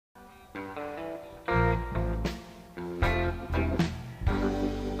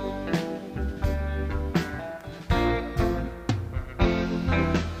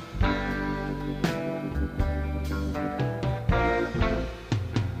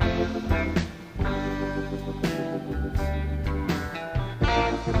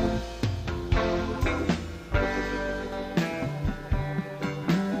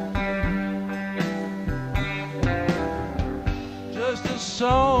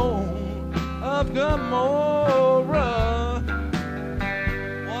Song of Gomorrah,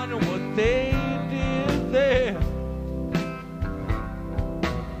 wonder what they did there.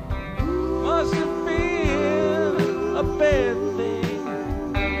 Must have been a bad thing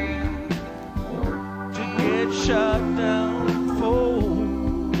to get shot down for.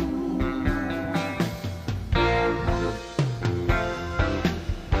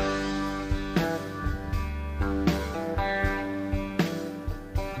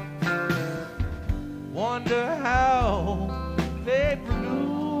 Wonder how they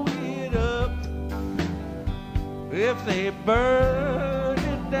blew it up, if they burned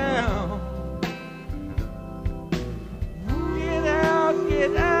it down.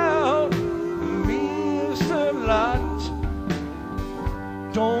 Get out, Mr. Lot.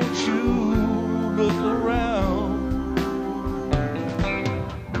 Don't you look around.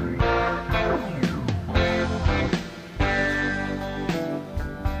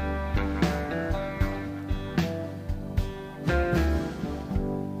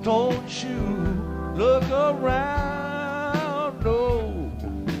 Don't you look around, no.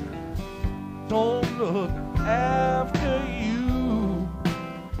 Don't look after you.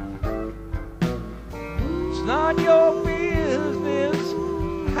 It's not your business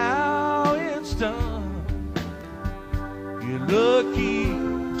how it's done. You're lucky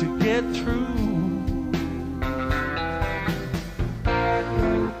to get through.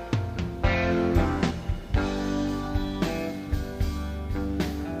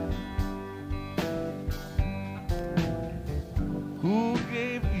 Who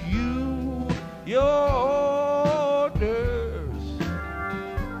gave you your orders?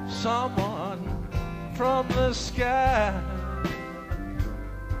 Someone from the sky.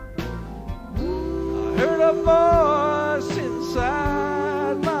 I heard a voice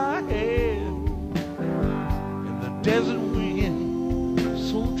inside my head, and the desert wind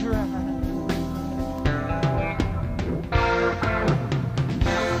so dry.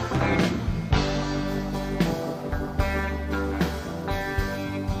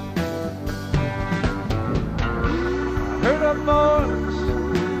 Heard a voice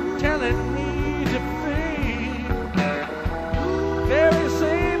telling me to flee, very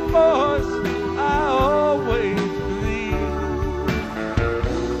same voice I always believe.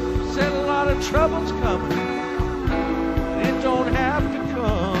 Said a lot of trouble's coming, it don't have to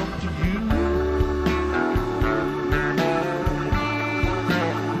come to you.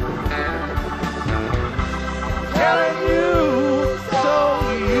 Telling you so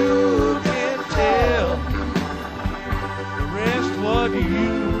you can tell what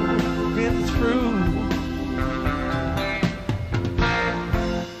you've been through.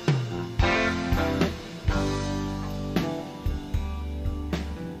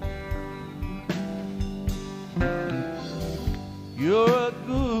 You're a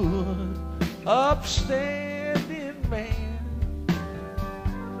good, upstanding man,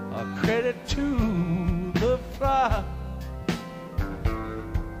 a credit to the flock.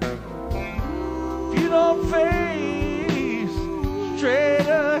 If you don't face straight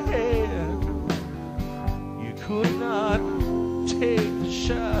ahead, you could not take the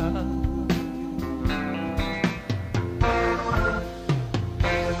shot.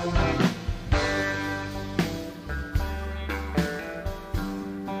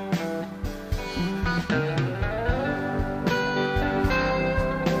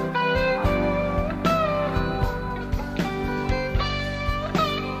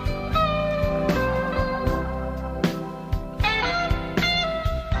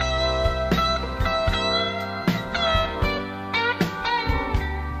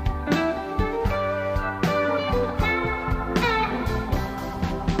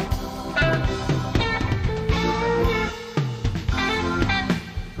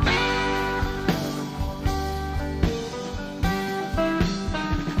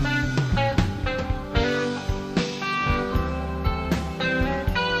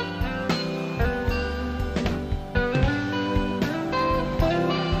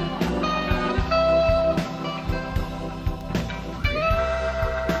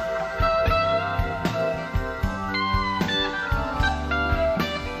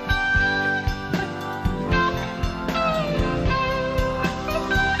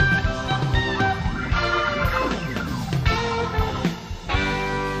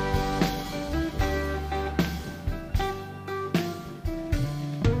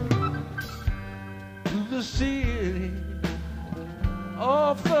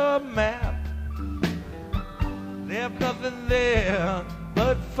 off the map, left nothing there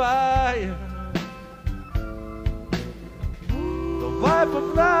but fire. The wife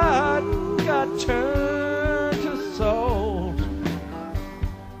of light got turned to salt,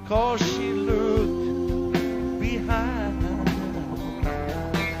 'cause she looked behind.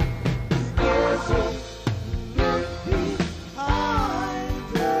 Cause she looked behind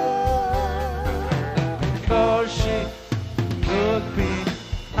her. Cause she looked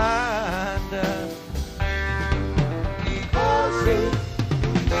behind her.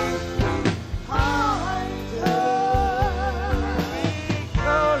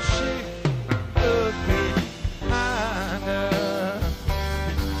 Because she looked behind her.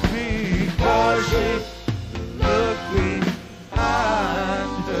 Because she